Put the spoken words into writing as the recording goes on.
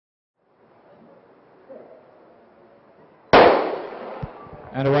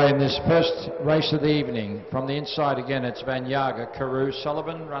And away in this first race of the evening, from the inside again, it's Van Jager, Carew,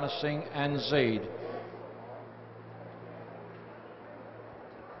 Sullivan, Runner Singh and Zeed.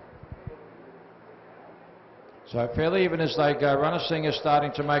 So fairly even as they go. Runner Singh is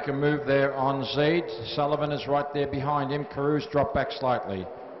starting to make a move there on Zeed. Sullivan is right there behind him. Carew's dropped back slightly.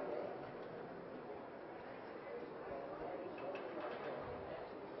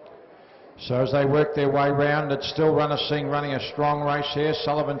 So as they work their way round, it's still Runner Singh running a strong race here.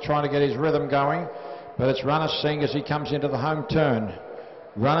 Sullivan trying to get his rhythm going, but it's Runner Singh as he comes into the home turn.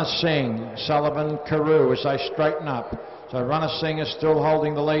 Runner Singh, Sullivan, Carew as they straighten up. So Runner Singh is still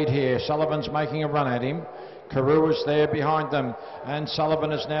holding the lead here. Sullivan's making a run at him. Carew is there behind them, and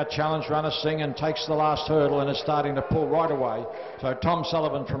Sullivan has now challenged Runner Singh and takes the last hurdle and is starting to pull right away. So Tom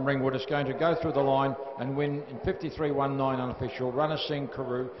Sullivan from Ringwood is going to go through the line and win in 53.19 unofficial. Runner Singh,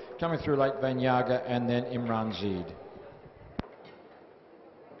 Carew coming through late Van Jager and then Imran Zeed.